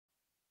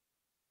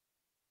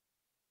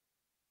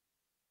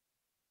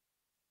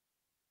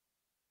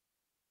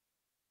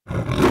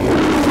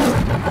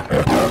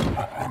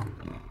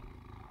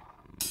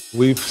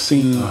We've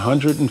seen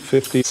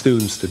 150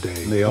 students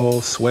today. They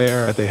all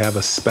swear that they have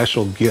a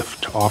special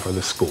gift to offer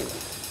the school.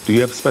 Do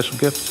you have a special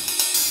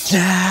gift?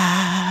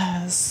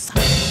 Jazz.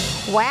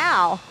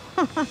 Wow.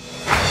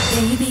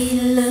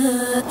 Baby,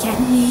 look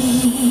at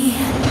me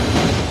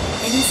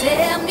and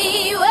tell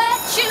me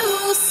what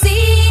you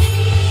see.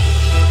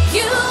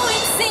 You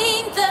ain't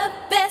seen the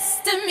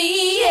best of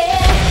me yet.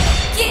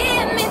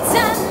 Give me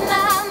time,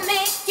 I'll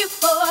make you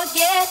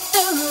forget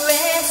the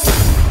rest.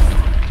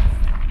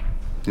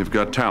 You've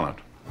got talent.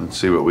 Let's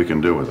see what we can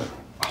do with it.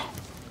 Oh,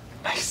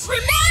 nice.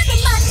 Remember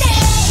my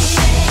name.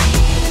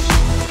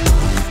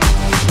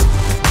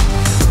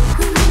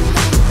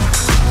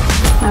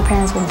 My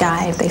parents would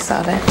die if they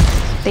saw that.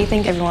 They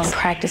think everyone's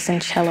practicing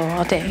cello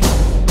all day.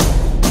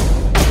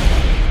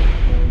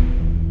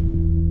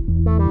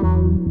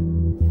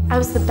 I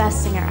was the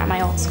best singer at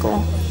my old school.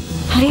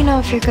 How do you know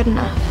if you're good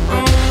enough?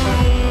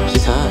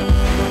 She's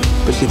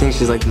hot, but she thinks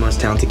she's like the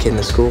most talented kid in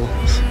the school.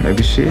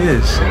 Maybe she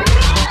is.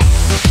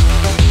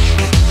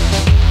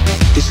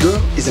 This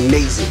girl is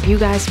amazing. You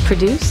guys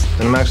produce?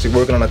 And I'm actually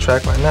working on a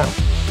track right now.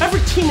 Every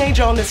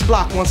teenager on this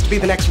block wants to be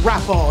the next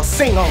rapper or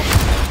singer.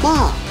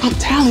 Mom, I'm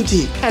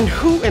talented. And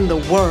who in the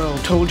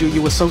world told you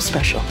you were so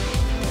special?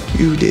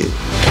 You did.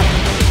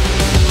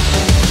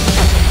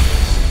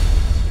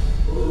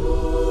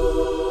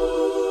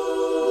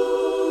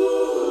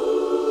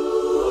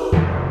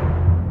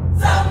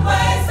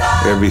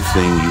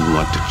 Everything you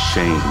want to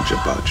change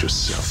about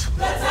yourself.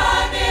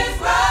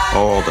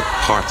 All the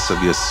parts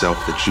of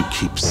yourself that you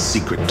keep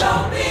secret.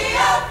 Don't be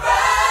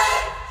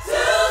afraid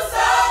to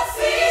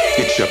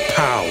succeed. It's your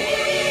power.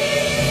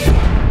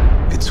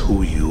 It's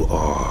who you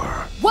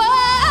are.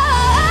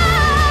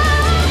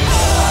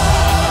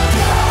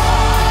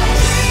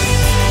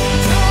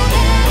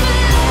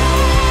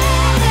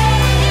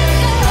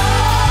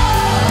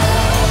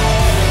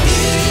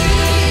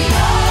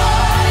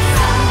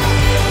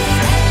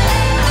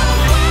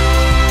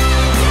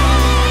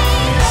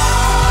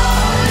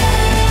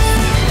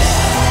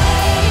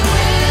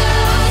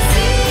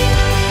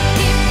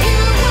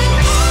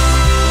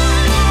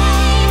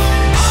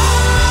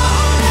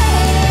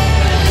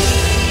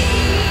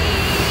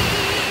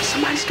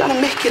 Somebody's gotta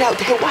make it out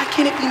there. Why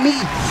can't it be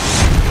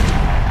me?